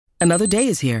Another day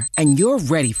is here, and you're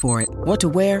ready for it. What to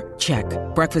wear? Check.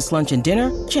 Breakfast, lunch, and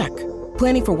dinner? Check.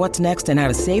 Planning for what's next and how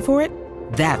to save for it?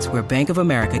 That's where Bank of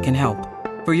America can help.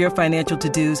 For your financial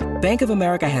to-dos, Bank of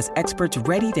America has experts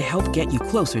ready to help get you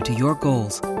closer to your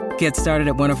goals. Get started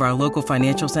at one of our local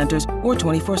financial centers or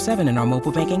 24/7 in our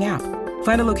mobile banking app.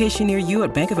 Find a location near you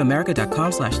at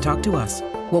bankofamerica.com/talktous.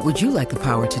 What would you like the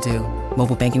power to do?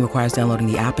 Mobile banking requires downloading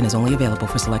the app and is only available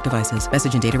for select devices.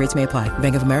 Message and data rates may apply.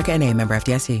 Bank of America N.A., member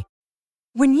FDIC.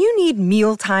 When you need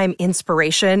mealtime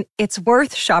inspiration, it's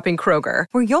worth shopping Kroger,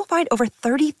 where you'll find over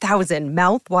 30,000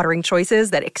 mouth-watering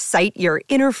choices that excite your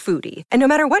inner foodie. And no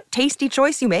matter what tasty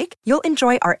choice you make, you'll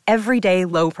enjoy our everyday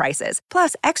low prices,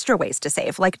 plus extra ways to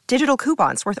save, like digital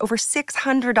coupons worth over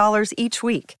 $600 each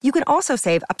week. You can also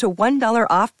save up to $1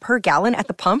 off per gallon at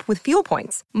the pump with fuel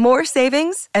points. More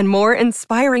savings and more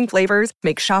inspiring flavors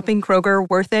make shopping Kroger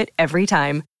worth it every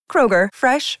time. Kroger,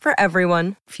 fresh for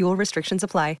everyone. Fuel restrictions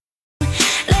apply.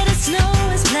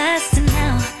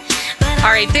 All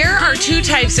right, there are two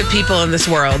types of people in this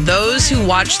world. Those who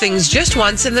watch things just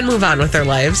once and then move on with their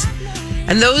lives.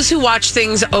 And those who watch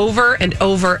things over and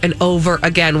over and over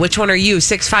again. Which one are you?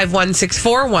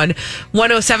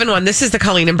 651-641-1071. This is the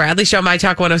Colleen and Bradley Show, My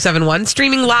Talk 1071.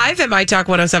 Streaming live at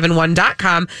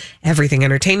MyTalk1071.com. Everything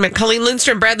Entertainment. Colleen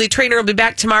Lindstrom, Bradley Trainer will be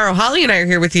back tomorrow. Holly and I are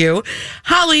here with you.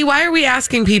 Holly, why are we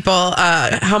asking people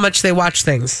how much they watch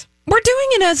things? We're doing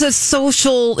it as a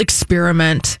social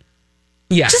experiment.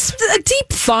 Yes. Just a deep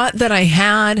thought that I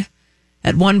had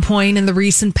at one point in the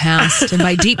recent past. And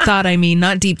by deep thought, I mean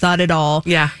not deep thought at all.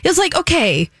 Yeah. It's like,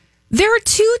 okay, there are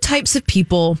two types of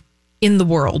people in the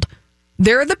world.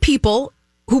 There are the people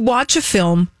who watch a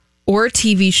film or a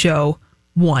TV show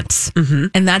once,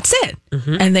 and that's it.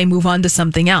 And they move on to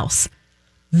something else.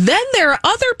 Then there are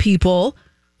other people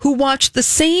who watch the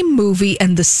same movie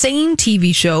and the same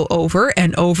TV show over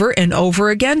and over and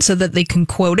over again so that they can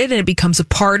quote it and it becomes a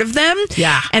part of them.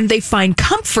 Yeah. And they find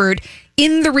comfort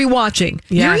in the rewatching.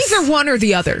 Yes. You're either one or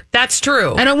the other. That's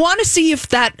true. And I want to see if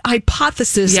that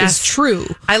hypothesis is true.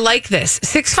 I like this.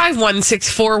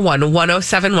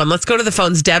 651-641-1071. Let's go to the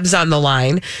phones. Deb's on the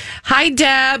line. Hi,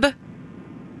 Deb.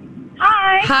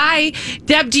 Hi.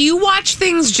 Deb, do you watch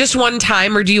things just one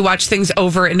time or do you watch things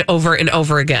over and over and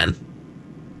over again?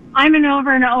 I'm an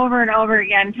over and over and over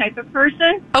again type of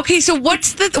person. Okay, so what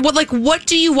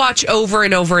do you watch over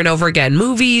and over and over again?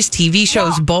 Movies, TV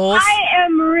shows, both? I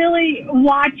am really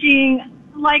watching,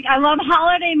 I love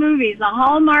holiday movies, the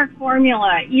Hallmark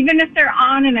formula. Even if they're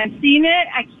on and I've seen it,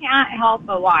 I can't help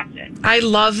but watch it. I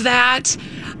love that.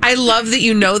 I love that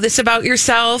you know this about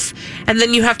yourself, and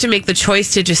then you have to make the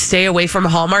choice to just stay away from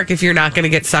Hallmark if you're not going to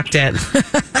get sucked in.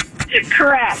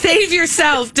 Correct. Save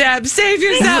yourself, Deb. Save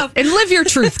yourself. And live your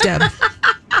truth, Deb.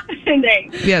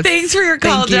 Thanks. Yes. Thanks for your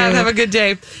call, Thank you. Deb. Have a good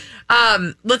day.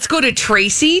 Let's go to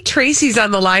Tracy. Tracy's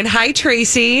on the line. Hi,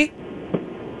 Tracy.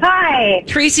 Hi.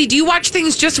 Tracy, do you watch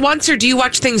things just once or do you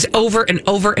watch things over and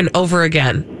over and over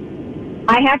again?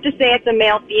 I have to say it's a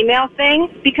male-female thing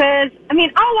because,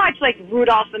 I'll watch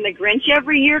Rudolph and the Grinch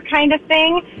every year kind of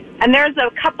thing. And there's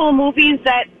a couple of movies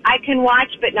that I can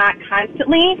watch but not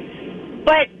constantly.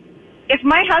 But if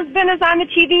my husband is on the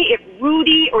TV, if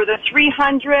Rudy or the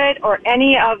 300 or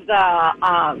any of the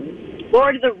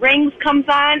Lord of the Rings comes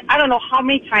on, I don't know how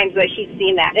many times that he's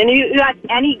seen that. And you got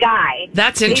any guy.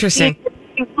 That's interesting. They've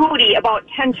seen Rudy about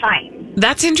 10 times.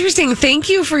 That's interesting. Thank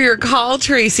you for your call,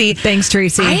 Tracy. Thanks,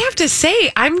 Tracy. I have to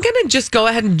say, I'm going to just go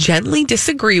ahead and gently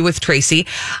disagree with Tracy.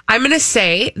 I'm going to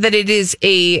say that it is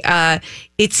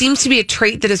it seems to be a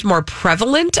trait that is more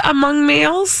prevalent among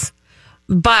males,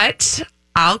 but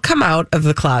I'll come out of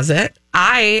the closet.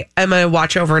 I am a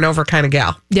watch over and over kind of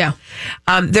gal. Yeah.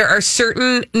 There are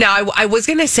certain... Now, I was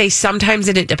going to say sometimes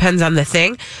it depends on the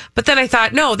thing, but then I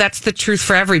thought, no, that's the truth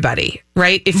for everybody,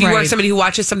 right? If you are somebody who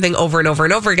watches something over and over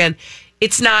and over again,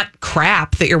 it's not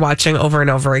crap that you're watching over and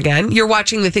over again. You're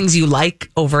watching the things you like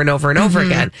over and over and over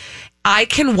again. I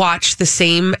can watch the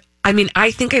same...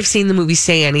 I think I've seen the movie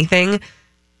Say Anything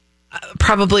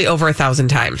probably over 1,000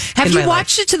 times. Have you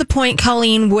watched it to the point,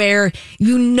 Colleen, where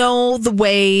you know the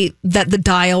way that the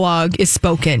dialogue is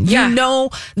spoken? Yeah. You know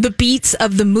the beats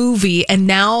of the movie, and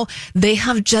now they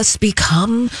have just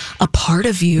become a part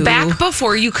of you. Back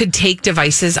before you could take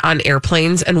devices on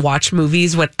airplanes and watch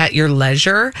movies at your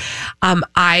leisure,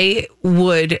 I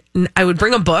would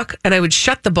bring a book and I would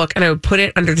shut the book and I would put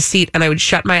it under the seat and I would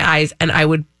shut my eyes and I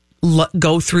would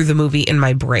go through the movie in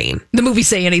my brain. The movie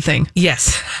Say Anything.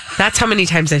 Yes. That's how many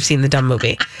times I've seen the dumb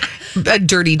movie.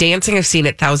 Dirty Dancing, I've seen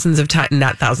it thousands of times,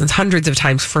 not thousands, hundreds of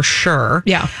times for sure.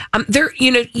 Yeah.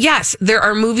 Yes, there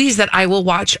are movies that I will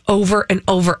watch over and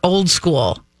over. Old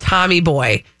School, Tommy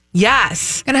Boy,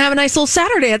 Yes. Gonna have a nice little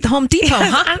Saturday at the Home Depot,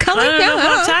 huh? I don't know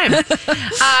about time.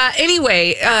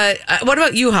 Anyway, what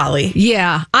about you, Holly?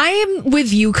 Yeah, I am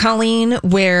with you, Colleen,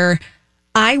 where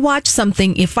I watch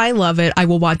something, if I love it, I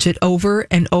will watch it over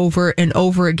and over and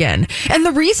over again. And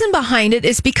the reason behind it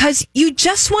is because you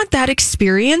just want that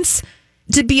experience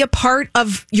to be a part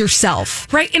of yourself.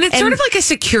 Right. And it's sort of like a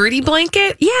security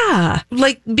blanket. Yeah.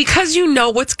 Like, because you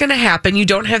know what's going to happen, you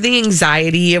don't have the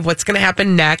anxiety of what's going to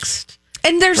happen next.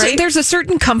 And there's a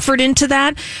certain comfort into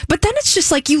that. But then it's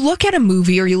just like you look at a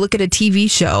movie or you look at a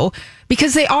TV show,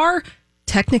 because they are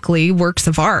technically works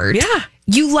of art. Yeah.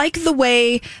 You like the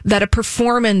way that a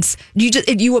performance,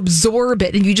 you absorb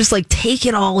it and you just like take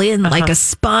it all in like a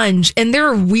sponge. And there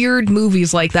are weird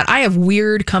movies like that. I have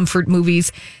weird comfort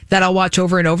movies that I'll watch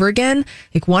over and over again.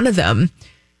 Like one of them,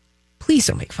 please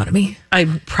don't make fun of me.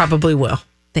 I probably will.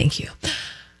 Thank you.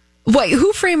 Wait,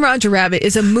 Who Framed Roger Rabbit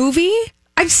is a movie?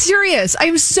 I'm serious.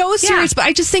 I'm so serious, but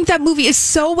I just think that movie is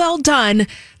so well done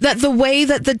that the way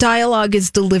that the dialogue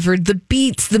is delivered, the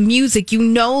beats, the music,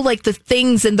 like the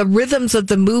things and the rhythms of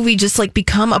the movie just like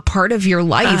become a part of your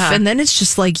life. And then it's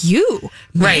just like you,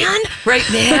 man. Right,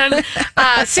 man.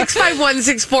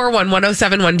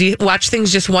 651-641-1071. Do you watch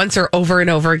things just once or over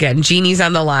and over again? Jeannie's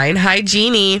on the line. Hi,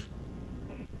 Jeannie.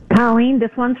 Colleen,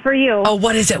 this one's for you. Oh,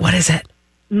 what is it? What is it?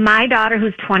 My daughter,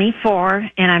 who's 24,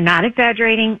 and I'm not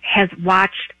exaggerating, has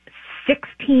watched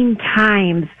 16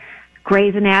 times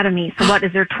Grey's Anatomy. So what,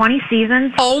 is there 20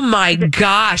 seasons? Oh my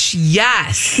gosh,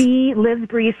 yes. She lives,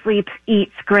 breathes, sleeps,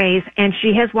 eats Grey's, and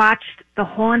she has watched the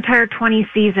whole entire 20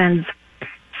 seasons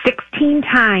 16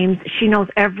 times. She knows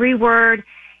every word.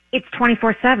 It's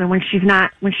 24/7 when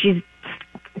she's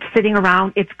sitting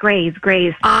around. It's Grey's.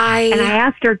 And I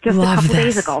asked her just a couple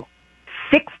days ago.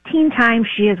 16 times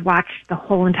she has watched the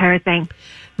whole entire thing.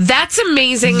 That's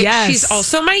amazing. Yes. She's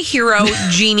also my hero,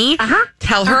 Jeannie.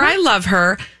 Tell her I love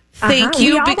her. Thank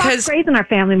you. We all watch Grey's in our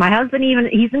family. My husband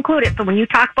he's included. So when you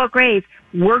talk about Grey's,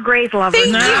 we're Grey's lovers.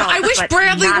 Thank now, you. I wish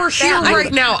Bradley were here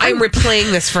right now. I'm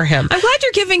replaying this for him. I'm glad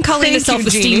you're giving Colleen a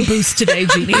self-esteem boost today,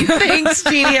 Jeannie. Thanks,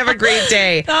 Jeannie. Have a great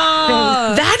day.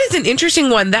 That is an interesting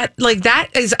one. That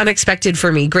is unexpected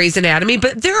for me, Grey's Anatomy.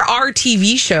 But there are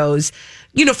TV shows.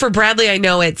 For Bradley, I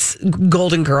know it's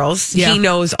Golden Girls. Yeah. He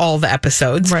knows all the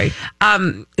episodes. Right.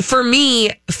 For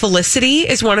me, Felicity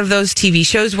is one of those TV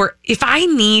shows where if I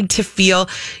need to feel,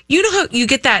 how you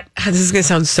get that, this is going to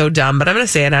sound so dumb, but I'm going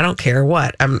to say it. I don't care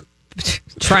what. I'm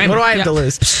trying. What do I have to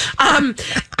lose?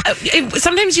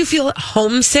 Sometimes you feel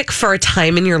homesick for a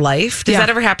time in your life. Does that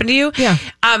ever happen to you? Yeah.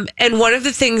 And one of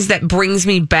the things that brings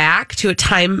me back to a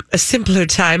simpler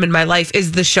time in my life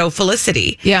is the show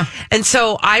Felicity. Yeah. And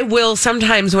so I will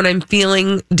sometimes when I'm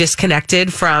feeling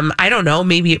disconnected from, I don't know,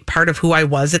 maybe part of who I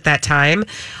was at that time,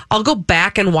 I'll go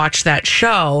back and watch that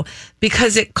show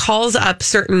because it calls up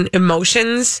certain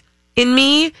emotions in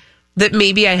me that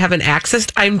maybe I haven't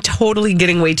accessed. I'm totally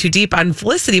getting way too deep on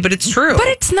Felicity, but it's true. But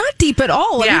it's not deep at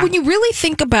all. Yeah. I mean, when you really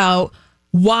think about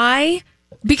why,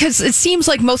 because it seems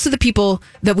like most of the people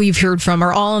that we've heard from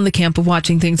are all in the camp of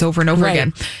watching things over and over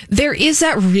again. There is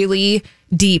that really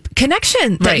deep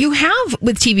connection that you have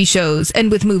with TV shows and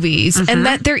with movies, and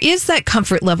that there is that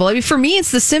comfort level. I mean, for me,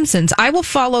 it's The Simpsons. I will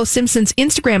follow Simpsons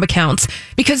Instagram accounts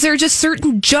because there are just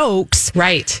certain jokes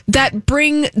that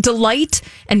bring delight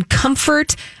and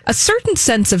comfort, a certain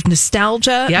sense of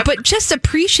nostalgia, but just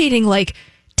appreciating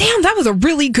damn, that was a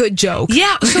really good joke.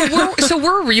 Yeah. So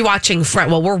we're rewatching Friends.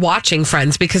 Well, we're watching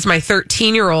Friends because my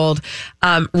 13-year-old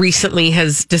recently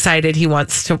has decided he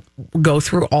wants to go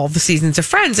through all the seasons of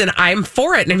Friends, and I'm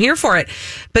for it and I'm here for it.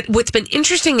 But what's been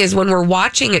interesting is when we're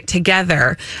watching it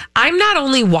together, I'm not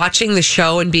only watching the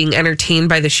show and being entertained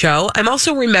by the show, I'm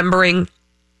also remembering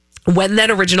when that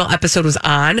original episode was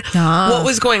on, what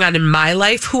was going on in my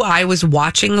life, who I was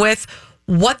watching with,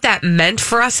 what that meant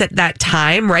for us at that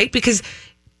time, right? Because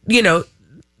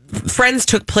Friends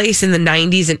took place in the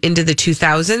 90s and into the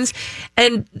 2000s.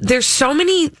 And there's so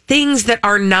many things that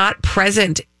are not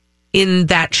present in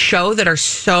that show that are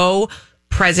so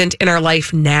present in our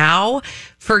life now.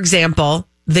 For example,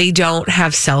 they don't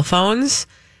have cell phones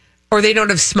or they don't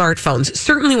have smartphones.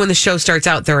 Certainly when the show starts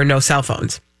out, there are no cell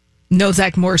phones. No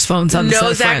Zach Morris phones on the set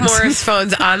of Friends. No Zach Morris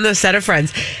phones on the set of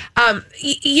Friends.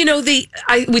 We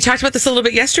talked about this a little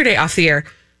bit yesterday off the air.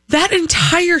 That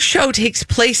entire show takes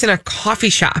place in a coffee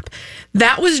shop.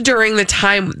 That was during the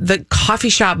time the coffee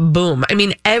shop boom. I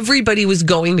mean, everybody was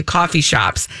going to coffee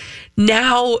shops.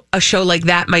 Now, a show like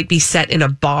that might be set in a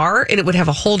bar and it would have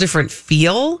a whole different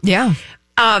feel. Yeah.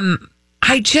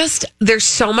 there's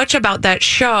so much about that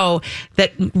show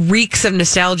that reeks of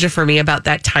nostalgia for me about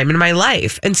that time in my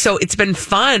life. And so it's been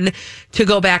fun to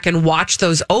go back and watch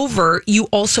those over. You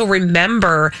also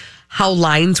remember how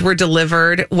lines were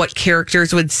delivered, what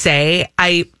characters would say.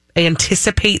 I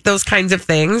anticipate those kinds of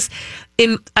things.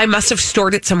 I must have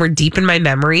stored it somewhere deep in my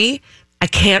memory. I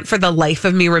can't for the life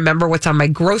of me remember what's on my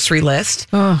grocery list.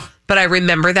 But I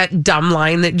remember that dumb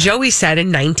line that Joey said in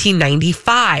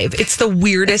 1995. It's the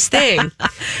weirdest thing.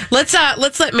 Let's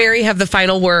let Mary have the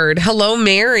final word. Hello,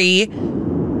 Mary.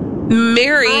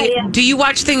 Mary, Hi. do you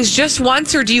watch things just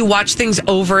once or do you watch things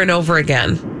over and over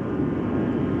again?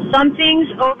 Some things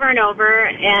over and over,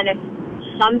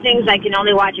 and some things I can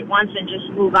only watch it once and just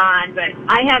move on. But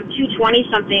I have two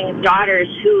 20-something daughters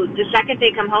who, the second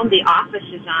they come home, The Office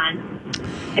is on.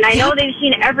 And I know they've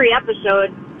seen every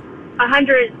episode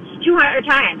 100, 200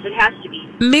 times. It has to be.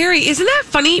 Mary, isn't that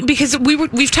funny? Because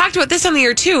we've talked about this on the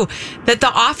air too, that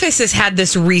The Office has had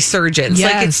this resurgence.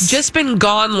 Yes. Like it's just been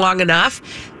gone long enough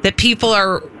that people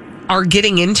are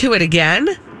getting into it again.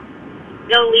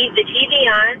 They'll leave the TV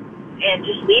on and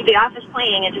just leave The Office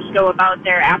playing and just go about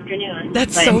their afternoon.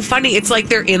 That's so funny. It's like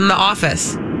they're in the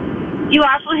office. You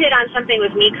also hit on something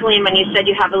with me, Colleen, when you said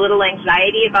you have a little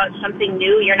anxiety about something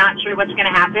new. You're not sure what's going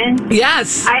to happen.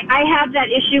 Yes. I have that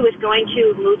issue with going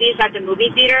to movies at the movie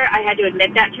theater. I had to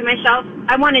admit that to myself.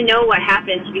 I want to know what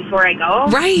happens before I go.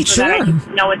 Right, so that I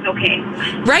sure. know it's okay.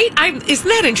 Right? Isn't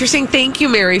that interesting? Thank you,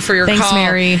 Mary, for your Thanks, call.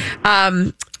 Mary.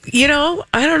 You know,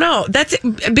 I don't know. That's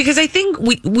because I think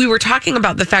we were talking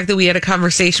about the fact that you had a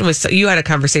conversation with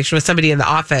somebody in the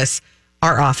office,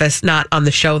 our office, not on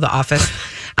the show, The Office,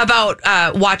 about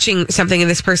watching something, and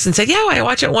this person said, "Yeah, I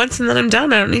watch it once and then I'm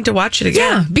done. I don't need to watch it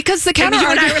again." Yeah, because the counter you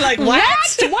and I argument, were like,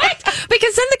 "What? What?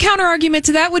 Because then the counter argument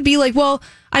to that would be like, well,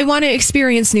 I want to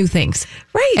experience new things.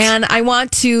 Right. And I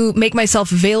want to make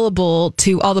myself available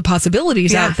to all the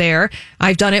possibilities out there.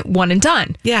 I've done it one and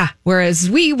done. Yeah. Whereas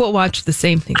we will watch the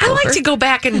same thing. I like to go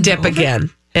back and dip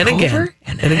again. And again.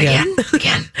 And again.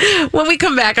 When we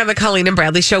come back on the Colleen and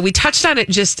Bradley show, we touched on it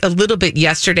just a little bit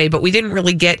yesterday, but we didn't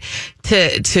really get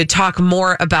to talk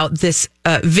more about this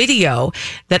video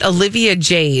that Olivia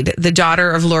Jade, the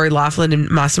daughter of Lori Loughlin and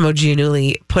Massimo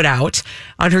Giannulli, put out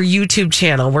on her YouTube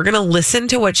channel. We're going to listen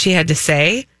to what she had to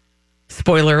say.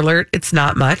 Spoiler alert, it's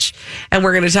not much. And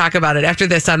we're going to talk about it after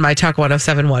this on My Talk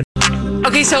 107.1.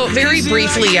 Okay, so very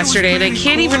briefly yesterday, and I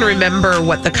can't even remember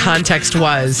what the context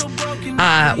was.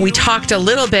 We talked a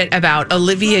little bit about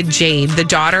Olivia Jade, the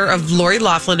daughter of Lori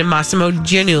Loughlin and Massimo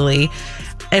Giannulli,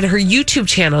 and her YouTube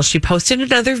channel. She posted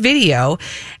another video,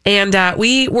 and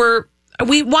we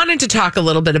wanted to talk a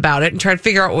little bit about it and try to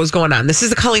figure out what was going on. This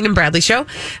is the Colleen and Bradley Show.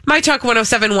 My Talk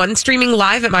 107.1, streaming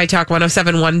live at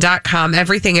mytalk1071.com.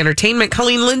 Everything Entertainment.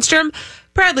 Colleen Lindstrom,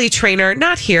 Bradley Traynor,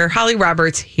 not here. Holly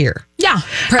Roberts, here. Yeah,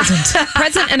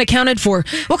 present and accounted for.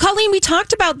 Well, Colleen, we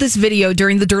talked about this video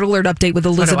during the Dirt Alert update with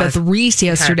Elizabeth Reese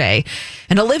yesterday. Okay.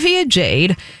 And Olivia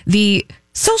Jade, the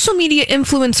social media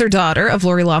influencer daughter of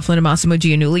Lori Loughlin and Massimo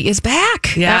Giannulli, is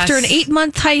back after an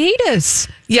 8-month hiatus.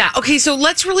 Yeah. Okay. So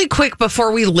let's really quick,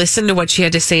 before we listen to what she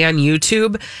had to say on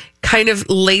YouTube, kind of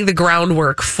lay the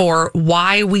groundwork for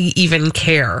why we even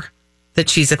care that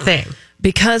she's a thing.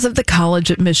 Because of the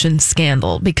college admissions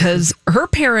scandal, because her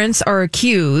parents are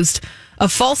accused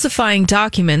of falsifying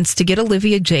documents to get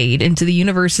Olivia Jade into the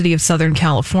University of Southern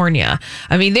California.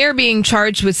 I mean, they're being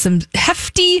charged with some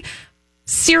hefty,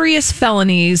 serious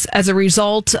felonies as a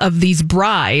result of these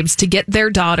bribes to get their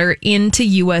daughter into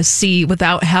USC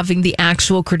without having the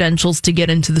actual credentials to get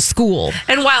into the school.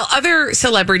 And while other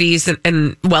celebrities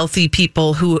and wealthy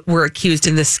people who were accused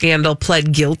in this scandal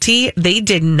pled guilty, they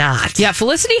did not. Yeah,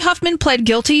 Felicity Huffman pled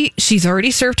guilty. She's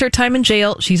already served her time in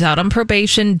jail. She's out on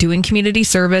probation, doing community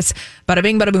service. Bada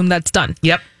bing, bada boom, that's done.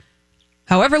 Yep.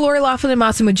 However, Lori Loughlin and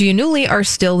Massimo Giannulli are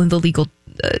still in the legal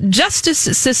justice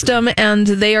system, and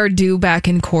they are due back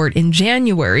in court in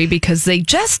January because they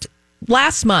just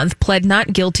last month pled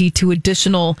not guilty to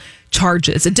additional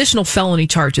felony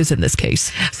charges in this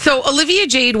case. So Olivia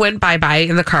Jade went bye-bye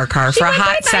in the car for a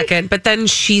hot second, but then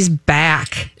she's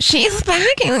back. She's back.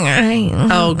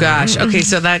 Oh, gosh. Okay,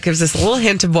 so that gives us a little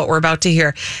hint of what we're about to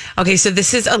hear. Okay, so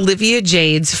this is Olivia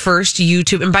Jade's first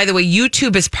YouTube. And by the way,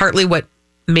 YouTube is partly what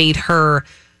made her...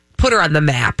 put her on the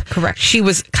map. Correct. She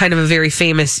was kind of a very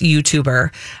famous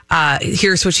YouTuber.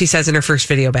 Here's what she says in her first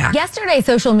video back. Yesterday,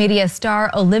 social media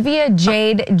star Olivia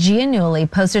Jade Giannulli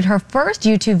posted her first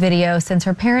YouTube video since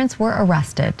her parents were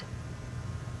arrested.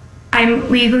 I'm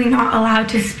legally not allowed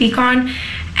to speak on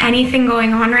anything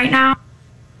going on right now.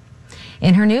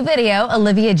 In her new video,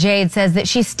 Olivia Jade says that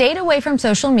she stayed away from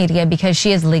social media because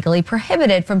she is legally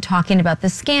prohibited from talking about the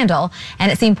scandal,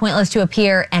 and it seemed pointless to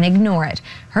appear and ignore it.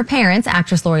 Her parents,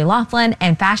 actress Lori Loughlin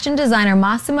and fashion designer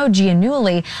Massimo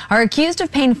Giannulli, are accused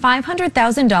of paying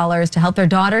 $500,000 to help their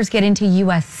daughters get into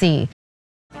USC.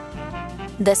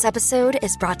 This episode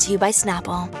is brought to you by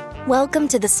Snapple. Welcome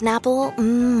to the Snapple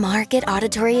Market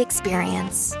Auditory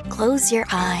Experience. Close your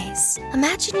eyes.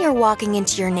 Imagine you're walking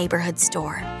into your neighborhood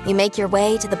store. You make your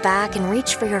way to the back and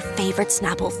reach for your favorite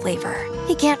Snapple flavor.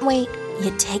 You can't wait.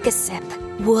 You take a sip.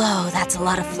 Whoa, that's a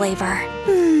lot of flavor.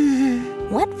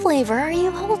 What flavor are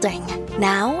you holding?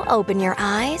 Now open your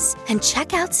eyes and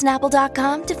check out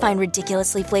Snapple.com to find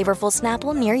ridiculously flavorful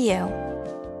Snapple near you.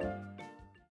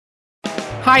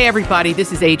 Hi, everybody.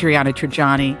 This is Adriana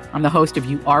Trajani. I'm the host of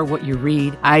You Are What You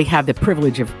Read. I have the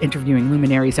privilege of interviewing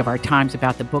luminaries of our times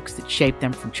about the books that shaped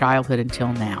them from childhood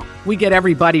until now. We get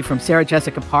everybody from Sarah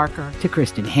Jessica Parker to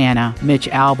Kristen Hanna, Mitch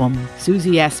Albom,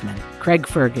 Susie Essman, Craig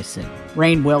Ferguson,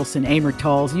 Rainn Wilson, Amor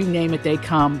Tolls, you name it, they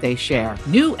come, they share.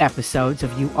 New episodes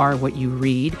of You Are What You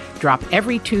Read drop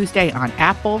every Tuesday on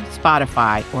Apple,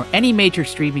 Spotify, or any major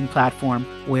streaming platform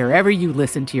wherever you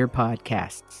listen to your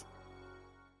podcasts.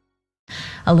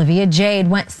 Olivia Jade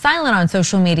went silent on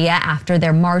social media after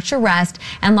their March arrest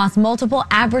and lost multiple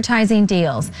advertising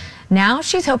deals. Now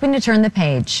she's hoping to turn the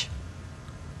page.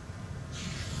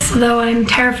 Although I'm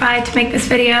terrified to make this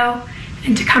video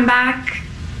and to come back,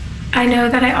 I know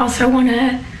that I also want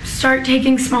to start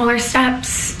taking smaller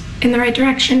steps in the right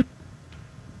direction.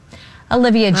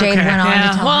 Olivia Jade went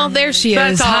on to tell well, there she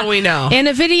is. That's all we know. In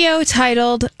a video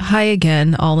titled Hi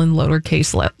Again, all in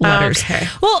lowercase letters. Okay.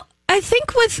 Well, I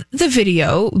think with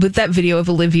that video of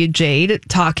Olivia Jade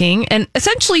talking, and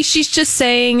essentially she's just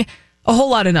saying a whole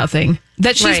lot of nothing.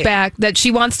 That she's back, that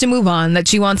she wants to move on, that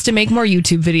she wants to make more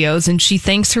YouTube videos, and she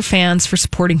thanks her fans for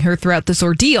supporting her throughout this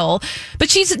ordeal. But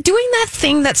she's doing that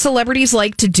thing that celebrities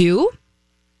like to do.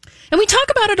 And we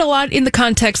talk about it a lot in the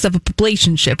context of a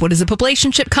publicationship. What is a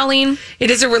publicationship, Colleen?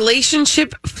 It is a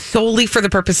relationship solely for the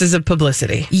purposes of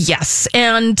publicity. Yes.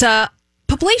 And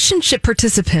publicationship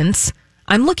participants,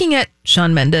 I'm looking at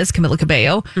Shawn Mendes, Camila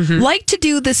Cabello, like to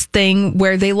do this thing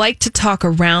where they like to talk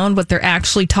around what they're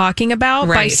actually talking about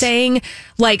by saying,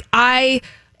 like, I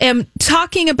am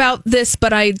talking about this,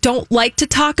 but I don't like to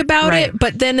talk about it.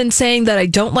 But then in saying that I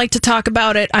don't like to talk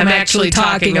about it, I'm actually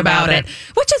talking about it.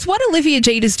 Which is what Olivia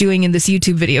Jade is doing in this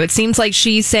YouTube video. It seems like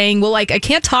she's saying, well, like, I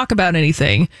can't talk about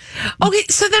anything. Okay,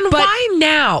 so then why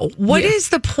now? What is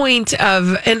the point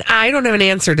of, and I don't have an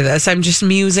answer to this, I'm just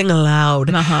musing aloud.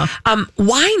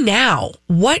 Why now?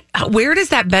 Where does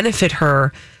that benefit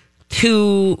her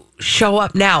to show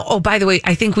up now? Oh, by the way,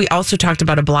 I think we also talked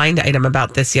about a blind item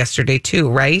about this yesterday too,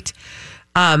 right?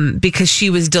 Because she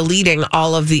was deleting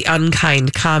all of the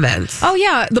unkind comments. Oh,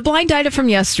 yeah. The blind item from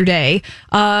yesterday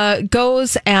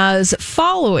goes as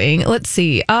following. Let's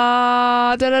see.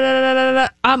 Well,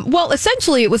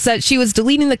 essentially, it was that she was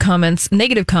deleting the comments,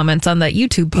 negative comments on that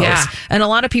YouTube post. Yeah. And a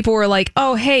lot of people were like,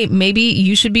 oh, hey, maybe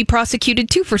you should be prosecuted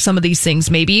too for some of these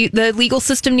things. Maybe the legal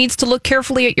system needs to look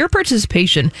carefully at your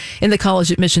participation in the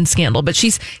college admission scandal. But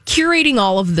she's curating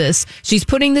all of this. She's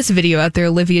putting this video out there,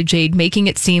 Olivia Jade, making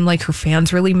it seem like her fans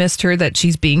really missed her, that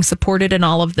she's being supported in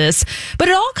all of this. But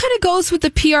it all kind of goes with the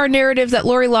PR narrative that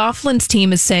Lori Loughlin's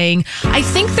team is saying. I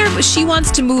think she wants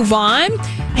to move on.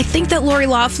 I think that Lori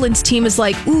Loughlin's team is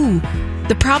like, ooh,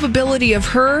 the probability of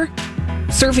her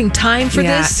serving time for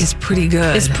this is pretty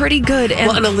good. It's pretty good.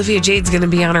 And Olivia Jade's going to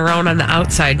be on her own on the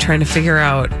outside trying to figure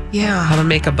out how to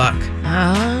make a buck.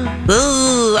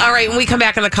 All right, when we come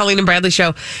back on the Colleen and Bradley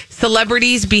Show,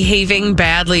 celebrities behaving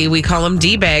badly. We call them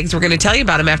D-bags. We're going to tell you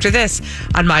about them after this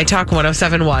on My Talk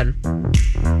 107.1.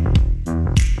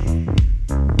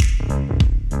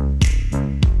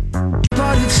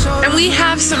 And we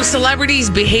have some celebrities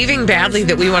behaving badly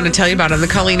that we want to tell you about on the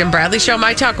Colleen and Bradley Show.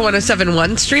 My Talk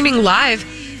 107.1, streaming live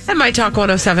at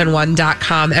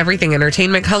MyTalk1071.com. Everything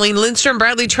Entertainment. Colleen Lindstrom,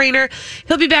 Bradley Trainer.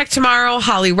 He'll be back tomorrow.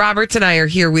 Holly Roberts and I are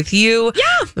here with you.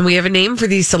 Yeah. And we have a name for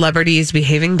these celebrities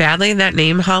behaving badly. And that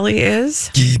name, Holly, is?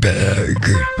 D-Bag.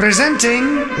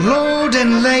 Presenting Lord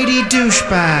and Lady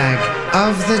Douchebag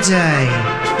of the Day.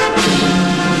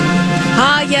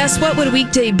 Yes. What would a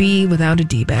weekday be without a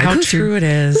D-bag? How true it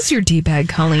is. Who's your D-bag,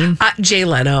 Colleen? Jay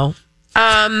Leno.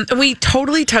 We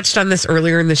totally touched on this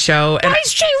earlier in the show. Why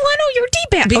is Jay Leno your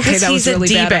D-bag? Because okay, he's a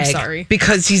D-bag. Bad. I'm sorry.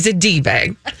 Because he's a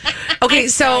D-bag. Okay,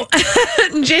 so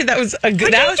Jay, that was a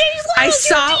good. I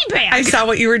saw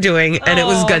what you were doing, and it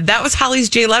was good. That was Holly's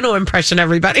Jay Leno impression.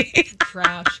 Everybody.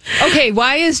 Trash. Okay,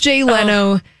 why is Jay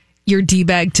Leno your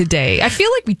D-bag today? I feel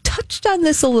like we touched on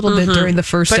this a little bit during the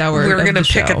first hour. We're going to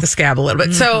pick at the scab a little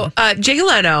bit. So Jay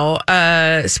Leno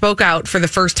spoke out for the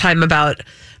first time about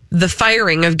the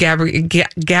firing of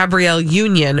Gabrielle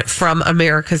Union from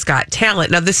America's Got Talent.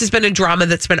 Now, this has been a drama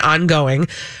that's been ongoing.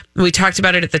 We talked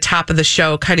about it at the top of the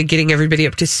show, kind of getting everybody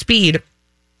up to speed.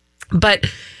 But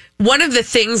one of the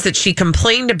things that she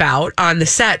complained about on the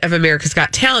set of America's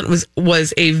Got Talent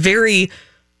was a very,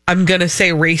 I'm going to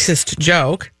say, racist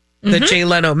joke that Jay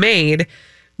Leno made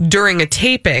during a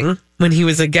taping when he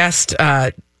was a guest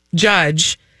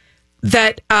judge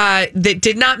that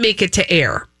did not make it to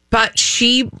air. But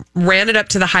she ran it up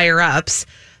to the higher ups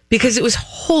because it was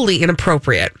wholly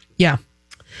inappropriate. Yeah.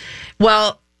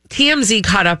 Well, TMZ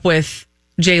caught up with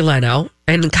Jay Leno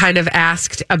and kind of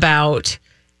asked about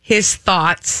his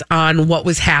thoughts on what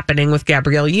was happening with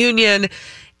Gabrielle Union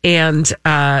and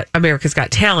America's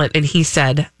Got Talent. And he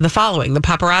said the following. The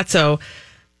paparazzo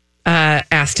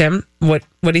asked him what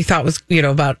he thought was,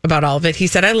 about all of it. He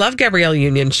said, "I love Gabrielle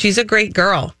Union. She's a great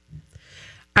girl.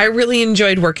 I really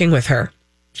enjoyed working with her.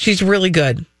 She's really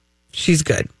good. She's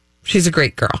good. She's a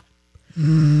great girl."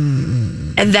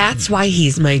 And that's why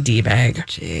he's my D-bag.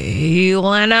 Jay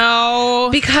Leno.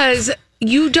 Because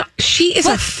she is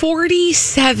a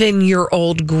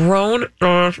 47-year-old grown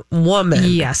woman.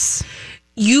 Yes.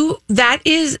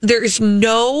 There's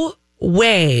no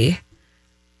way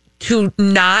to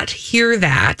not hear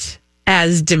that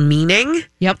as demeaning.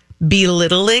 Yep.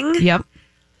 Belittling. Yep.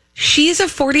 She's a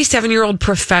 47-year-old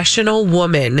professional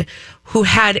woman who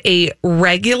had a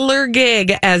regular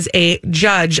gig as a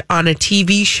judge on a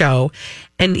TV show.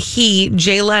 And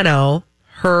Jay Leno,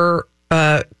 her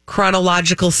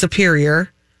chronological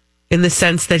superior, in the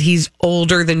sense that he's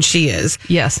older than she is,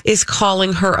 yes, is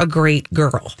calling her a great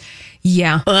girl.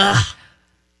 Yeah. Ugh.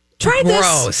 Try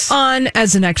this on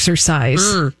as an exercise.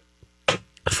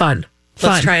 Fun.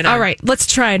 Let's try it on. All right, let's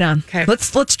try it on. Okay.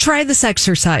 Let's try this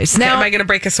exercise. Okay, now, am I going to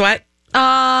break a sweat?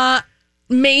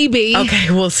 Maybe.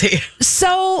 Okay, we'll see.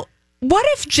 So, what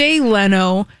if Jay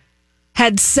Leno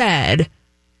had said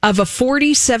of a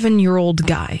 47-year-old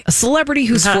guy, a celebrity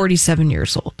who's 47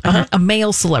 years old, a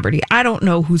male celebrity. I don't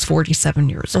know who's 47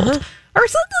 years old. Or,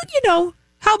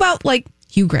 how about like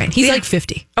Hugh Grant? He's like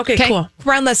 50. Okay, cool.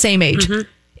 Around that same age.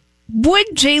 Would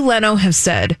Jay Leno have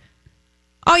said,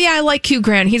 "Oh, yeah, I like Hugh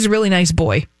Grant. He's a really nice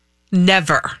boy"?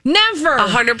 Never.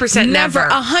 100% never.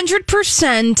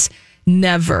 100%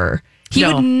 never. He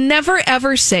would never,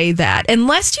 ever say that.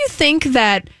 Unless you think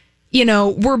that,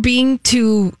 we're being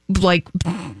too, like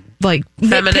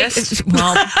feminist.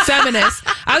 Feminist.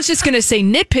 I was just going to say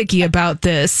nitpicky about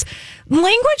this.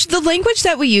 The language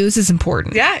that we use is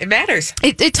important. Yeah, it matters.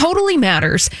 It totally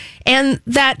matters. And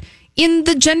that in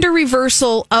the gender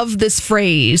reversal of this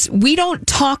phrase, we don't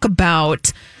talk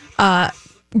about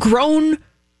grown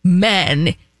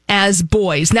men as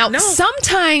boys. Now,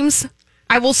 sometimes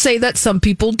I will say that some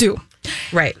people do.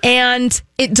 Right. And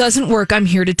it doesn't work. I'm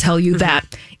here to tell you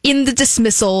that in the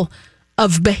dismissal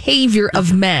of behavior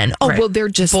of men. Oh, well, they're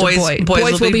just boys.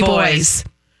 Boys will be boys.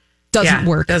 Doesn't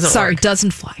work.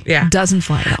 Doesn't fly. Yeah. Doesn't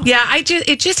fly at all. Yeah,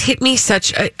 it just hit me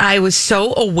I was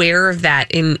so aware of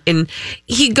that in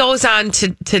he goes on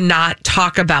to not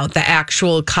talk about the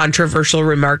actual controversial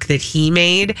remark that he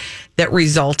made that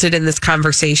resulted in this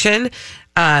conversation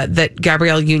that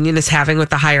Gabrielle Union is having with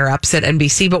the higher ups at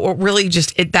NBC. But what really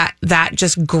that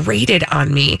just grated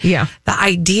on me. Yeah. The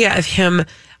idea of him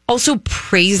also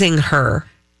praising her.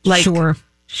 Like, sure,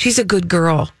 she's a good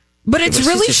girl. But it's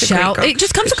really shallow. It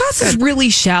just comes across as really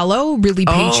shallow, really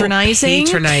patronizing.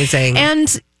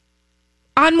 And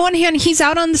on one hand, he's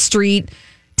out on the street.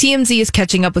 TMZ is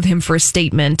catching up with him for a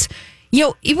statement.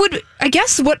 I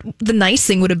guess what the nice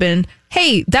thing would have been,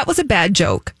 hey, that was a bad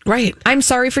joke. Right. I'm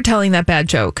sorry for telling that bad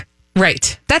joke.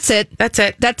 Right. That's it.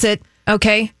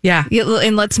 Okay. Yeah.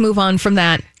 And let's move on from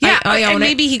that. Yeah. And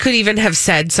maybe he could even have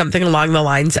said something along the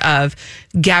lines of,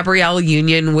 Gabrielle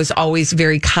Union was always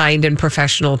very kind and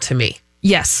professional to me.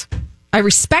 Yes. I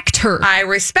respect her. Oh, that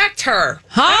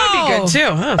would be good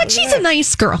too. Huh? But she's a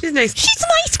nice girl. She's nice. She's a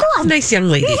nice girl. Nice young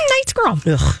lady. Nice girl.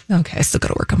 Ugh. Okay, I still got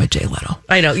to work on my Jay Leno.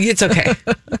 I know. It's okay.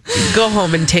 Go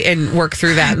home and work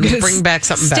through that and bring back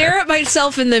something better. Stare at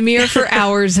myself in the mirror for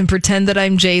hours and pretend that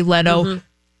I'm Jay Leno.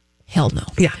 Hell no.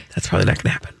 Yeah, that's probably not going to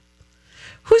happen.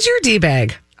 Who's your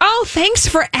D-bag? Oh, thanks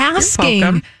for asking.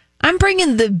 You're welcome. I'm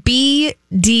bringing the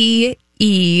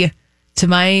BDE to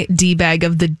my D-bag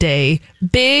of the day.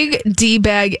 Big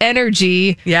D-bag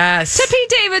energy. Yes. To Pete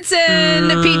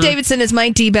Davidson. Pete Davidson is my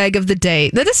D-bag of the day.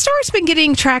 Now, this story's been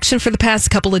getting traction for the past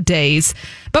couple of days,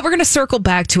 but we're going to circle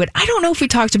back to it. I don't know if we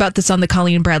talked about this on the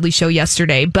Colleen and Bradley show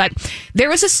yesterday, but there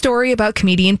was a story about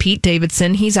comedian Pete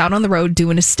Davidson. He's out on the road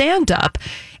doing a stand-up,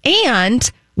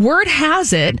 and word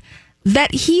has it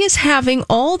that he is having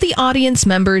all the audience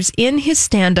members in his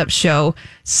stand-up show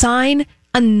sign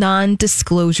a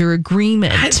non-disclosure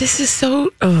agreement. This is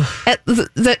so...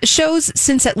 The show's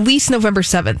since at least November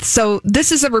 7th. So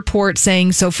this is a report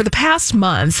saying, so for the past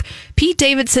month, Pete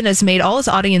Davidson has made all his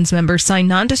audience members sign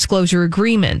non-disclosure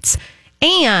agreements.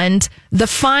 And the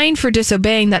fine for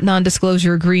disobeying that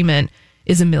non-disclosure agreement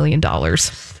is $1 million.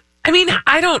 I mean,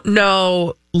 I don't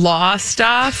know law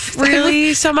stuff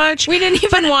really so much. We didn't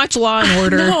even watch Law and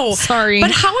Order. No. Sorry.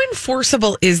 But how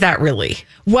enforceable is that really?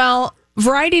 Well...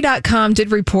 Variety.com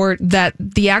did report that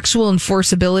the actual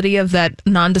enforceability of that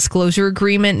non-disclosure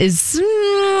agreement is,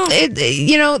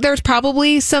 there's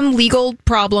probably some legal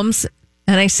problems.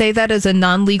 And I say that as a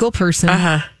non-legal person,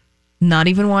 not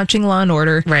even watching Law and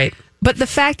Order. Right. But the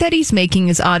fact that he's making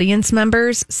his audience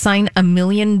members sign $1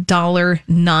 million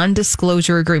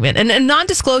non-disclosure agreement. And a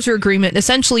non-disclosure agreement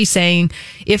essentially saying,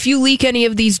 if you leak any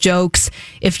of these jokes,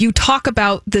 if you talk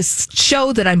about this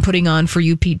show that I'm putting on for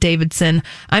you, Pete Davidson,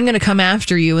 I'm going to come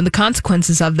after you. And the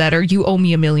consequences of that are you owe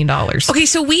me $1 million. Okay,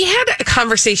 so we had a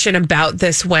conversation about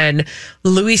this when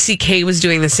Louis C.K. was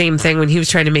doing the same thing when he was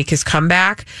trying to make his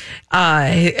comeback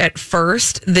at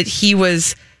first, that he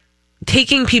was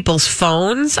taking people's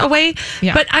phones away.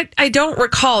 Yeah. But I don't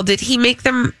recall, did he make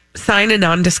them sign a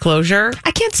non-disclosure?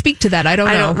 I can't speak to that. I don't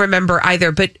know. I don't remember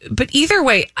either. But either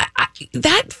way,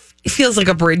 that feels like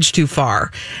a bridge too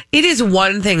far. It is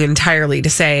one thing entirely to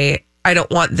say, I don't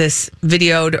want this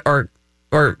videoed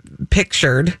or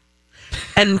pictured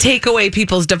and take away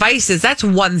people's devices. That's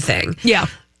one thing. Yeah.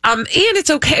 And it's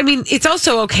okay. I mean, it's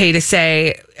also okay to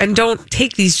say, and don't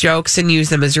take these jokes and use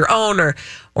them as your own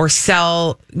or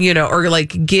sell, or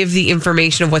like give the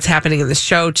information of what's happening in the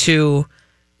show to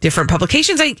different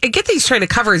publications. I get that he's trying to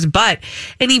cover his butt,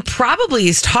 and he probably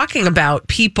is talking about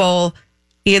people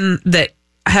that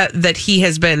he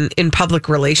has been in public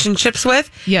relationships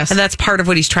with. Yes. And that's part of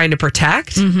what he's trying to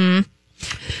protect. Mm-hmm.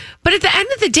 But at the end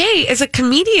of the day, as a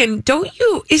comedian,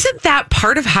 isn't that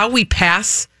part of how we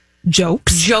pass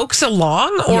jokes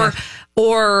along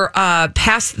or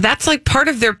pass? That's like part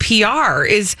of their PR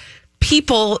is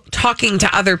people talking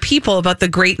to other people about the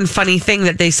great and funny thing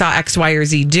that they saw X, Y, or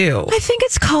Z do. I think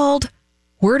it's called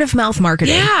word of mouth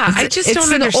marketing. Yeah, I just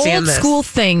don't understand this. It's an old school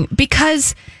thing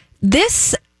because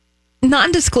this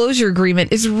non-disclosure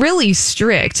agreement is really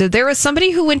strict. There was somebody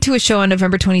who went to a show on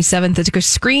November 27th that took a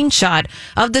screenshot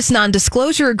of this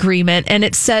non-disclosure agreement, and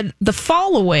it said the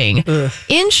following. Ugh.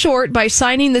 In short, by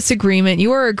signing this agreement,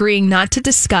 you are agreeing not to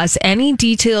discuss any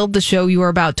detail of the show you are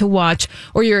about to watch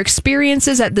or your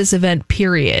experiences at this event,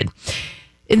 period.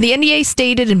 And the NDA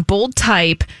stated in bold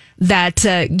type that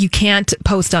you can't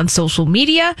post on social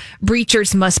media.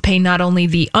 Breachers must pay not only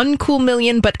the uncool $1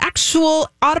 million, but actual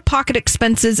out-of-pocket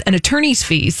expenses and attorney's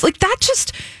fees. Like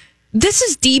this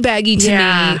is D-baggy to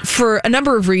me for a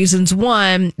number of reasons.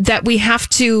 One, that we have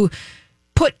to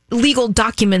put legal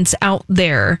documents out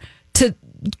there to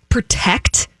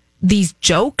protect these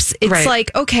jokes. It's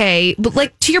like, okay, but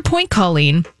like to your point,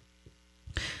 Colleen,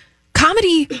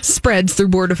 comedy spreads through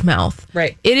word of mouth.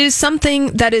 Right. It is something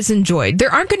that is enjoyed.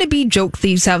 There aren't going to be joke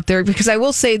thieves out there because I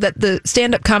will say that the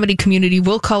stand-up comedy community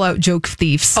will call out joke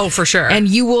thieves. Oh, for sure. And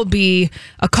you will be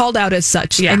called out as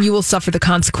such and you will suffer the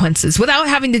consequences without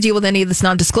having to deal with any of this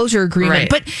non-disclosure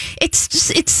agreement. Right. But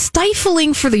it's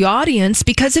stifling for the audience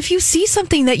because if you see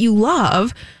something that you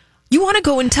love, you want to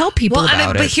go and tell people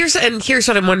about it. But here's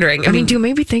what I'm wondering. I mean, do you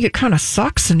maybe think it kind of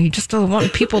sucks and he just doesn't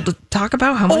want people to talk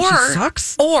about how much it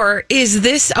sucks? Or is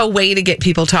this a way to get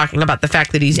people talking about the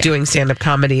fact that he's doing stand-up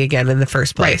comedy again in the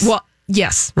first place? Right. Well,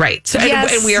 yes. Right. So,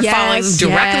 and we are falling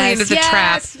directly into the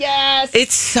trap. Yes.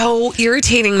 It's so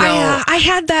irritating, though. I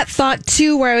had that thought,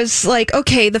 too, where I was like,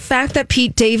 okay, the fact that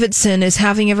Pete Davidson is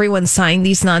having everyone sign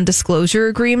these non-disclosure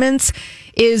agreements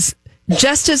is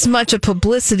just as much a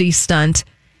publicity stunt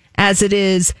as it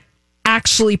is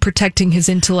actually protecting his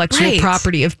intellectual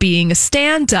property of being a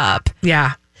stand-up.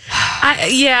 Yeah.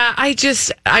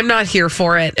 I'm not here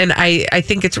for it. And I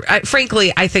think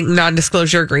frankly, I think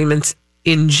non-disclosure agreements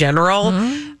in general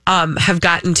have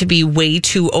gotten to be way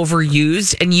too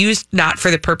overused and used not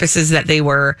for the purposes that they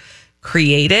were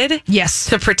created. Yes.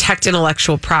 To protect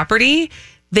intellectual property.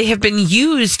 They have been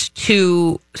used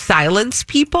to silence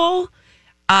people.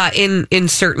 in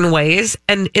certain ways,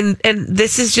 and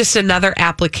this is just another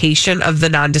application of the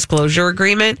non-disclosure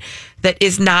agreement that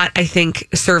is not, I think,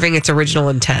 serving its original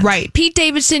intent. Right, Pete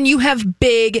Davidson, you have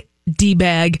big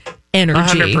D-bag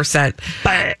energy. 100%.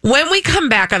 But when we come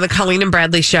back on the Colleen and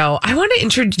Bradley show, I want to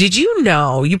introduce. Did you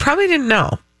know? You probably didn't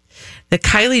know that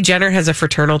Kylie Jenner has a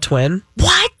fraternal twin.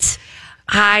 What?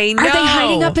 I know. Are they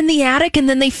hiding up in the attic and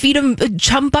then they feed them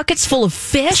chum buckets full of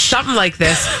fish? Something like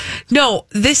this. No,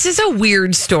 this is a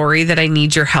weird story that I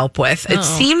need your help with. It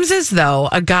seems as though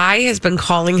a guy has been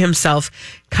calling himself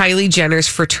Kylie Jenner's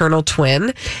fraternal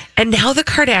twin, and now the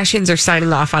Kardashians are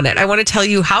signing off on it. I want to tell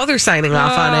you how they're signing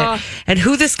off on it and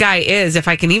who this guy is, if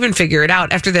I can even figure it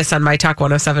out, after this on My Talk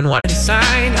 107.1.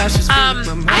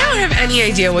 I don't have any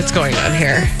idea what's going on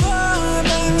here.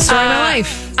 Story of my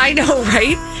life. I know,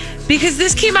 right? Because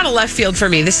this came out of left field for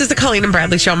me. This is the Colleen and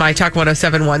Bradley show, My Talk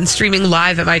 107.1, streaming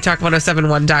live at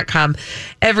MyTalk1071.com.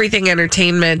 Everything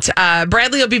entertainment.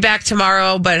 Bradley will be back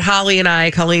tomorrow, but Holly and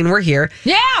I, Colleen, we're here.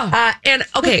 Yeah. And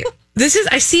okay,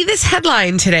 I see this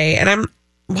headline today, and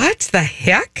what the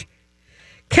heck?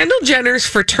 Kendall Jenner's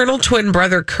fraternal twin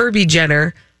brother, Kirby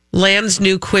Jenner, lands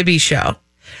new Quibi show.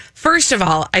 First of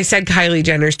all, I said Kylie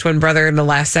Jenner's twin brother in the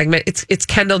last segment. It's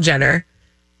Kendall Jenner.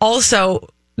 Also,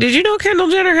 did you know Kendall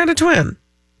Jenner had a twin?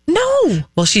 No.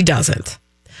 Well, she doesn't.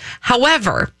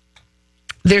 However,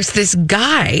 there's this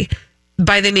guy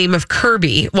by the name of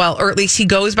Kirby. Well, or at least he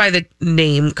goes by the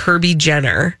name Kirby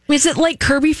Jenner. Is it like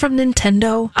Kirby from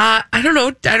Nintendo? I don't know.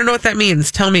 I don't know what that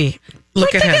means. Tell me.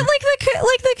 Look at him. Like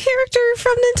the character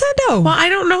from Nintendo. Well, I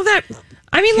don't know that.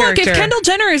 I mean, character. Look, if Kendall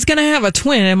Jenner is going to have a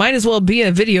twin, it might as well be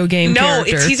a video game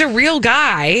character. No, he's a real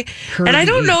guy. Kirby and I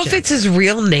don't know if Jenner. it's his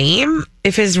real name,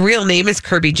 if his real name is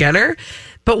Kirby Jenner.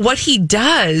 But what he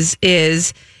does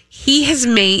is he has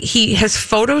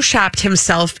photoshopped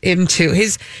himself into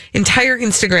his entire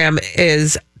Instagram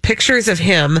is pictures of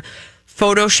him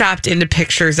photoshopped into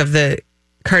pictures of the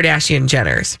Kardashian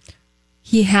Jenners.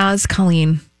 He has,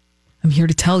 Colleen, I'm here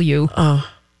to tell you,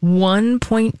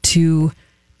 1.2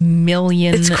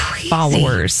 million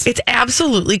followers. It's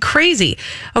absolutely crazy.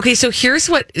 Okay, so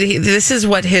this is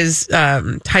what his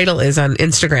title is on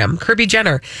Instagram. Kirby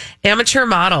Jenner, amateur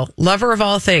model, lover of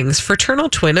all things, fraternal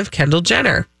twin of Kendall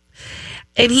Jenner.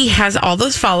 And he has all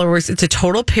those followers. It's a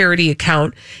total parody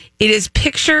account. It is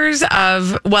pictures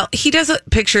of, he does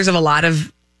pictures of a lot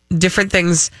of different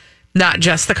things, not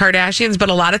just the Kardashians, but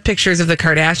a lot of pictures of the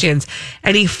Kardashians.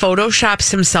 And he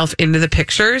photoshops himself into the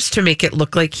pictures to make it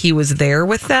look like he was there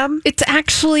with them. It's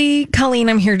actually, Colleen,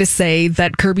 I'm here to say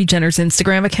that Kirby Jenner's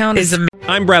Instagram account is amazing.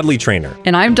 I'm Bradley Trainer.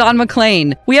 And I'm Don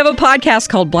McClain. We have a podcast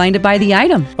called Blinded by the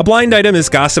Item. A blind item is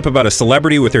gossip about a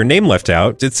celebrity with their name left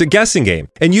out. It's a guessing game,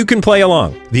 and you can play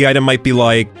along. The item might be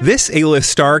like, this A-list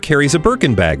star carries a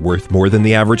Birkin bag worth more than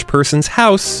the average person's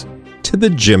house to the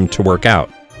gym to work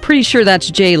out. Pretty sure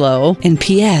that's J-Lo. And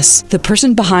P.S. the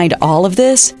person behind all of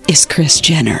this is Kris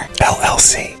Jenner,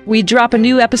 LLC. We drop a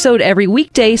new episode every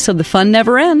weekday so the fun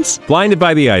never ends. Blinded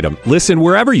by the Item. Listen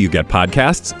wherever you get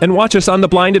podcasts and watch us on the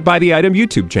Blinded by the Item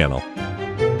YouTube channel.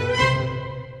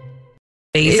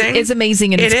 Amazing. It's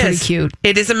amazing and it's pretty cute.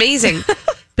 It is amazing.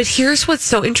 But here's what's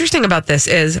so interesting about this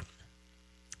is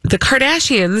the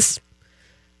Kardashians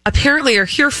apparently are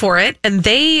here for it, and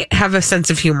they have a sense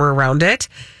of humor around it.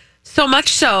 So much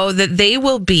so that they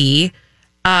will be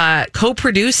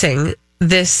co-producing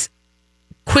this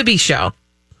Quibi show.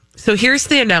 So here's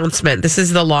the announcement. This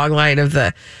is the log line of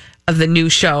the new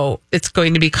show. It's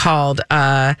going to be called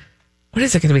what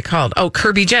is it going to be called? Oh,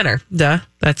 Kirby Jenner. Duh,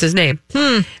 that's his name.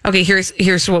 Okay,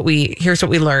 here's what we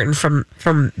learned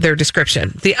from their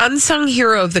description. The unsung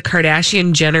hero of the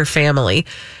Kardashian Jenner family,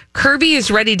 Kirby is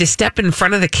ready to step in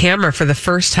front of the camera for the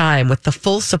first time with the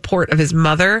full support of his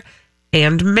mother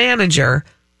and manager,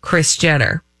 Kris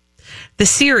Jenner. The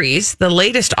series, the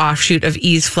latest offshoot of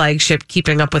E's flagship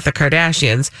Keeping Up with the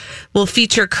Kardashians, will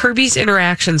feature Kirby's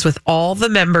interactions with all the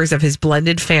members of his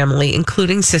blended family,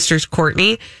 including sisters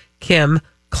Kourtney, Kim,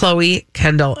 Khloe,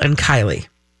 Kendall, and Kylie.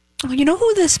 Oh, you know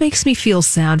who this makes me feel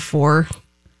sad for?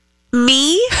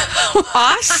 Me?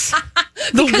 Us?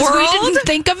 The because world? We didn't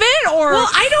think of it? Or, well,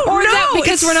 I don't or know. That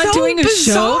because it's we're not so doing a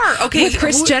bizarre. show with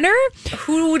Kris Jenner?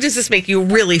 Who does this make you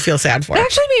really feel sad for? It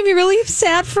actually made me really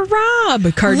sad for Rob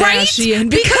Kardashian. Right?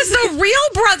 Because the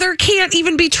real brother can't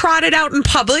even be trotted out in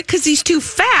public because he's too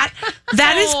fat.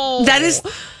 That is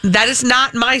That is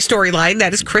not my storyline.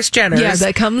 That is Kris Jenner's. Yeah,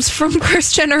 that comes from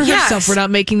Kris Jenner herself. Yes. We're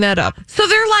not making that up. So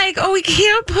they're like, oh, we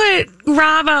can't put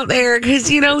Rob out there because,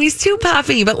 he's too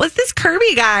puffy. But let this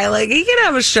Kirby guy, he can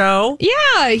have a show.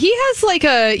 Yeah, he has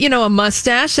a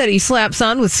mustache that he slaps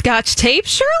on with Scotch tape.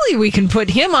 Surely we can put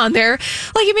him on there.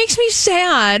 It makes me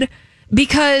sad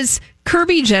because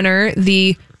Kirby Jenner,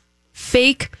 the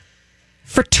fake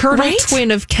fraternal twin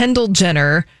of Kendall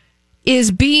Jenner,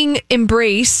 is being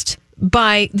embraced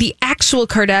by the actual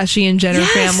Kardashian Jenner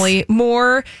family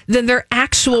more than their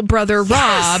actual brother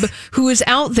Rob, who is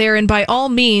out there. And by all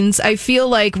means, I feel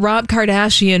like Rob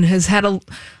Kardashian has had a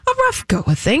rough go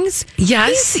of things.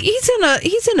 Yes,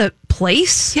 he's in a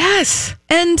place. Yes,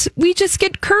 and we just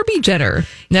get Kirby Jenner.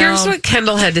 Now, here's what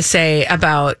Kendall had to say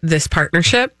about this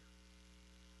partnership.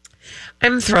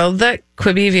 I'm thrilled that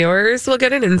Quibi viewers will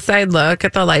get an inside look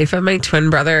at the life of my twin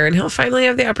brother, and he'll finally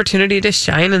have the opportunity to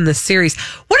shine in this series.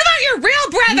 What about your real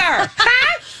brother?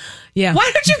 Huh? Yeah.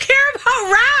 Why don't you care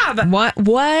about Rob?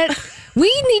 What?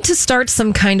 We need to start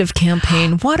some kind of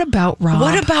campaign. What about Rob?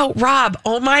 What about Rob?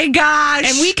 Oh my gosh.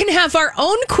 And we can have our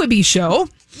own Quibi show.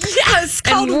 Yes,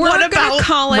 called and What About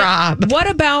call it Rob? What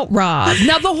About Rob?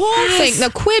 Now, the whole thing, now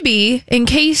Quibi, in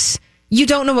case you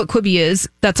don't know what Quibi is,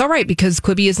 that's all right, because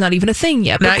Quibi is not even a thing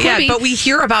yet. Not yet, but we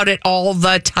hear about it all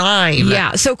the time.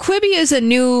 Yeah, so Quibi is a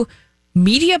new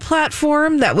media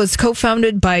platform that was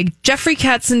co-founded by Jeffrey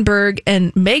Katzenberg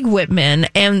and Meg Whitman,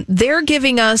 and they're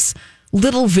giving us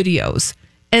little videos.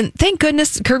 And thank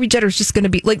goodness Kirby Jenner's just going to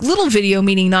be little video,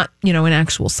 meaning not, in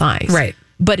actual size. Right.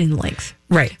 But in length.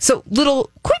 Right. So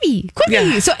little Quibi.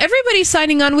 Yeah. So everybody's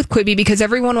signing on with Quibi because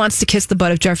everyone wants to kiss the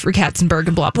butt of Jeffrey Katzenberg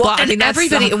and blah, blah, blah. And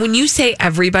everybody, when you say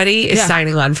everybody is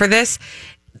signing on for this,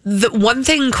 the one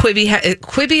thing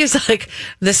Quibi is like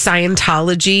the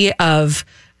Scientology of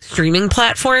streaming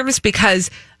platforms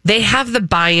because they have the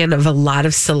buy-in of a lot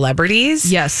of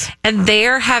celebrities. Yes. And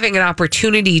they're having an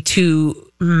opportunity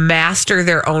to master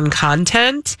their own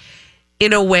content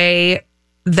in a way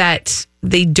that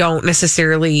they don't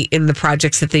necessarily in the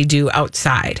projects that they do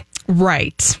outside.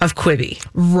 Right. Of Quibi.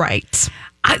 Right.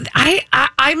 I'm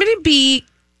going to be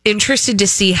interested to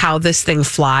see how this thing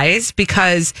flies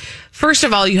because, first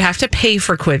of all, you have to pay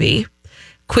for Quibi.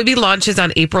 Quibi launches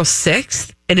on April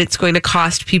 6th, and it's going to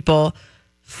cost people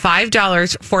 $5,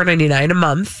 $4.99 a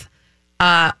month,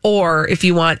 or if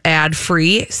you want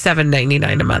ad-free,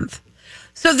 $7.99 a month.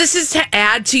 So this is to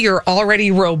add to your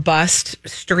already robust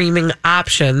streaming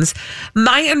options.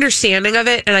 My understanding of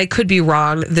it, and I could be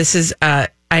wrong, this is, I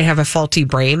have a faulty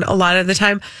brain a lot of the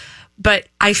time, but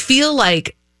I feel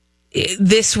like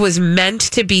this was meant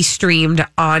to be streamed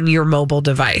on your mobile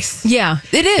device. Yeah,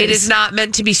 it is. It is not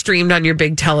meant to be streamed on your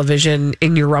big television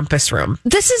in your rumpus room.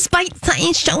 This is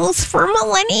bite-sized shows for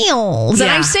millennials. Yeah.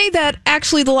 And I say that,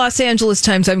 actually, the Los Angeles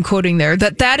Times, I'm quoting there,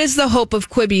 that is the hope of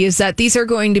Quibi, is that these are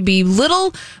going to be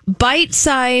little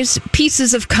bite-sized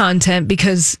pieces of content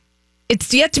because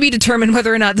it's yet to be determined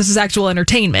whether or not this is actual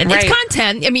entertainment. Right. It's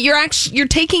content. I mean, you're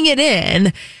taking it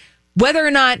in. Whether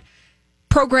or not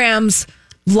programs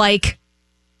like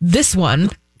this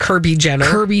one, Kirby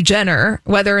Jenner,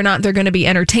 whether or not they're going to be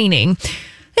entertaining,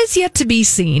 is yet to be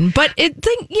seen. But it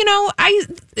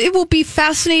will be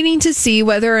fascinating to see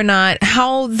whether or not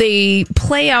how they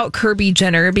play out Kirby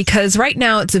Jenner, because right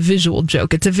now it's a visual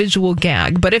joke, it's a visual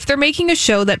gag. But if they're making a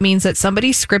show, that means that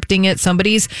somebody's scripting it,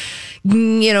 somebody's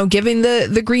giving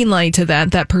the green light to that.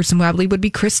 That person probably would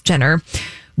be Kris Jenner.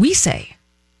 We say,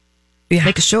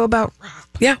 make a show about Rob.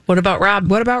 Yeah. What about Rob?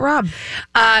 What about Rob?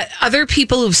 Other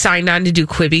people who've signed on to do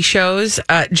Quibi shows,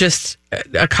 just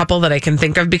a couple that I can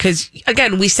think of, because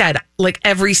again, we said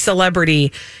every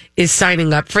celebrity is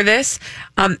signing up for this.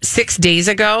 6 days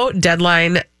ago,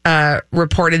 Deadline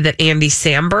reported that Andy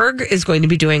Samberg is going to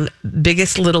be doing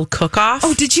Biggest Little Cook-Off.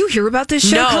 Oh, did you hear about this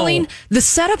show, Colleen? The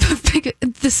setup of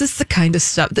this is the kind of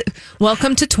stuff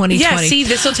welcome to 2020. Yeah, see,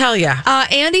 this will tell you.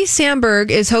 Andy Samberg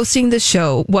is hosting the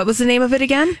show. What was the name of it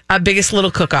again? Biggest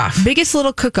Little Cook-Off. Biggest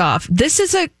Little Cook-Off. This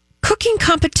is a cooking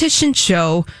competition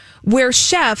show where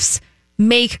chefs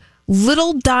make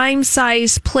little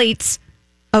dime-sized plates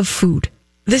of food.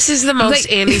 This is the most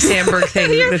Andy Samberg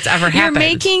thing that's ever happened.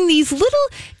 You're making these little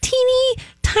teeny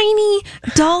tiny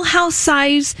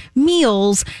dollhouse-sized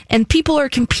meals, and people are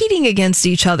competing against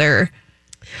each other.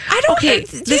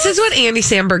 This is what Andy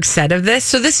Samberg said of this.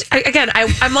 So this again,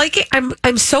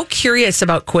 I'm so curious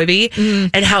about Quibi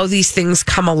and how these things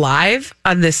come alive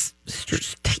on this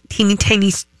teeny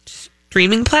tiny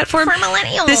streaming platform for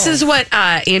millennials. This is what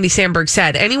Andy Samberg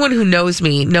said. Anyone who knows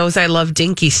me knows I love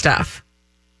dinky stuff.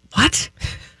 What?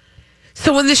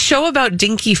 So when the show about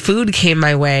dinky food came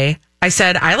my way, I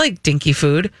said, I like dinky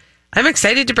food. I'm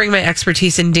excited to bring my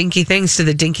expertise in dinky things to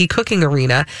the dinky cooking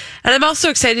arena. And I'm also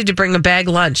excited to bring a bag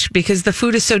lunch because the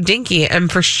food is so dinky. I'm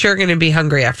for sure going to be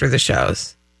hungry after the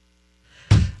shows.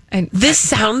 And this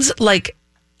sounds like...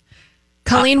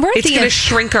 Colleen, it's going to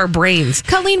shrink our brains.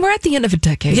 Colleen, we're at the end of a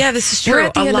decade. Yeah, this is true.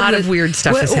 A lot of weird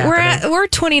stuff is happening. We're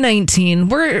 2019.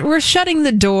 We're shutting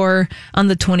the door on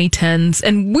the 2010s,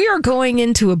 and we are going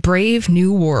into a brave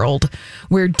new world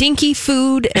where dinky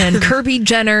food and Kirby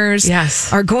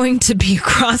Jenners are going to be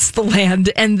across the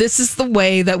land, and this is the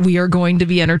way that we are going to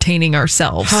be entertaining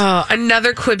ourselves. Oh,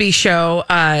 another Quibi show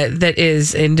that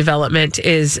is in development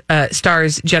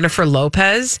stars Jennifer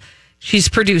Lopez. She's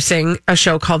producing a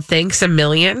show called Thanks a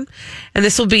Million. And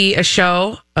this will be a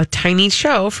tiny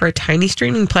show for a tiny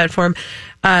streaming platform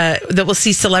that will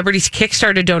see celebrities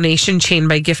kickstart a donation chain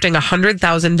by gifting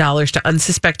 $100,000 to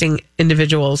unsuspecting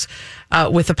individuals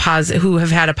who have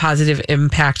had a positive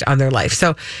impact on their life.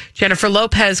 So Jennifer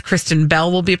Lopez, Kristen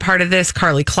Bell will be a part of this.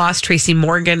 Carly Kloss, Tracy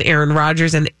Morgan, Aaron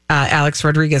Rodgers, and Alex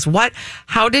Rodriguez.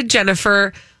 How did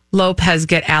Jennifer Lopez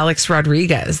get Alex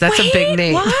Rodriguez? That's a big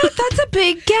name. What? That's a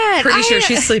big get. Pretty sure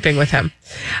she's sleeping with him.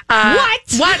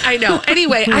 What? I know.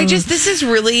 Anyway, this is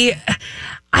really...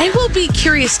 I will be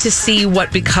curious to see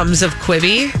what becomes of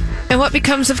Quibi. And what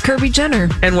becomes of Kirby Jenner.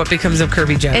 And what becomes of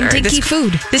Kirby Jenner. And dinky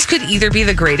food. This could either be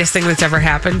the greatest thing that's ever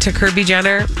happened to Kirby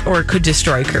Jenner, or it could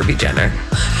destroy Kirby Jenner.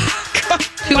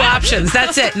 Two options.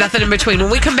 That's it. Nothing in between. When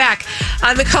we come back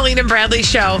on the Colleen and Bradley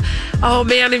Show, oh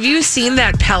man, have you seen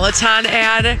that Peloton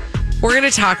ad? We're going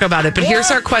to talk about it, but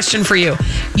here's our question for you.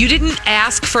 You didn't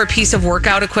ask for a piece of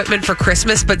workout equipment for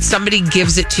Christmas, but somebody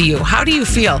gives it to you. How do you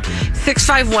feel?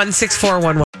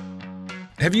 651-6411.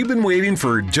 Have you been waiting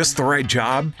for just the right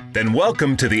job? Then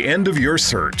welcome to the end of your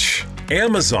search.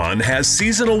 Amazon has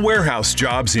seasonal warehouse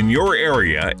jobs in your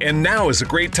area, and now is a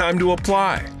great time to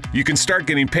apply. You can start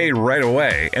getting paid right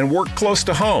away and work close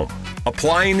to home.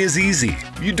 Applying is easy.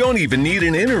 You don't even need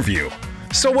an interview.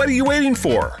 So what are you waiting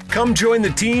for? Come join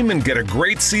the team and get a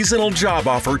great seasonal job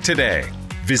offer today.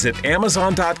 Visit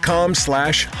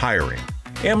Amazon.com/hiring.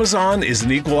 Amazon is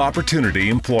an equal opportunity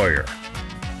employer.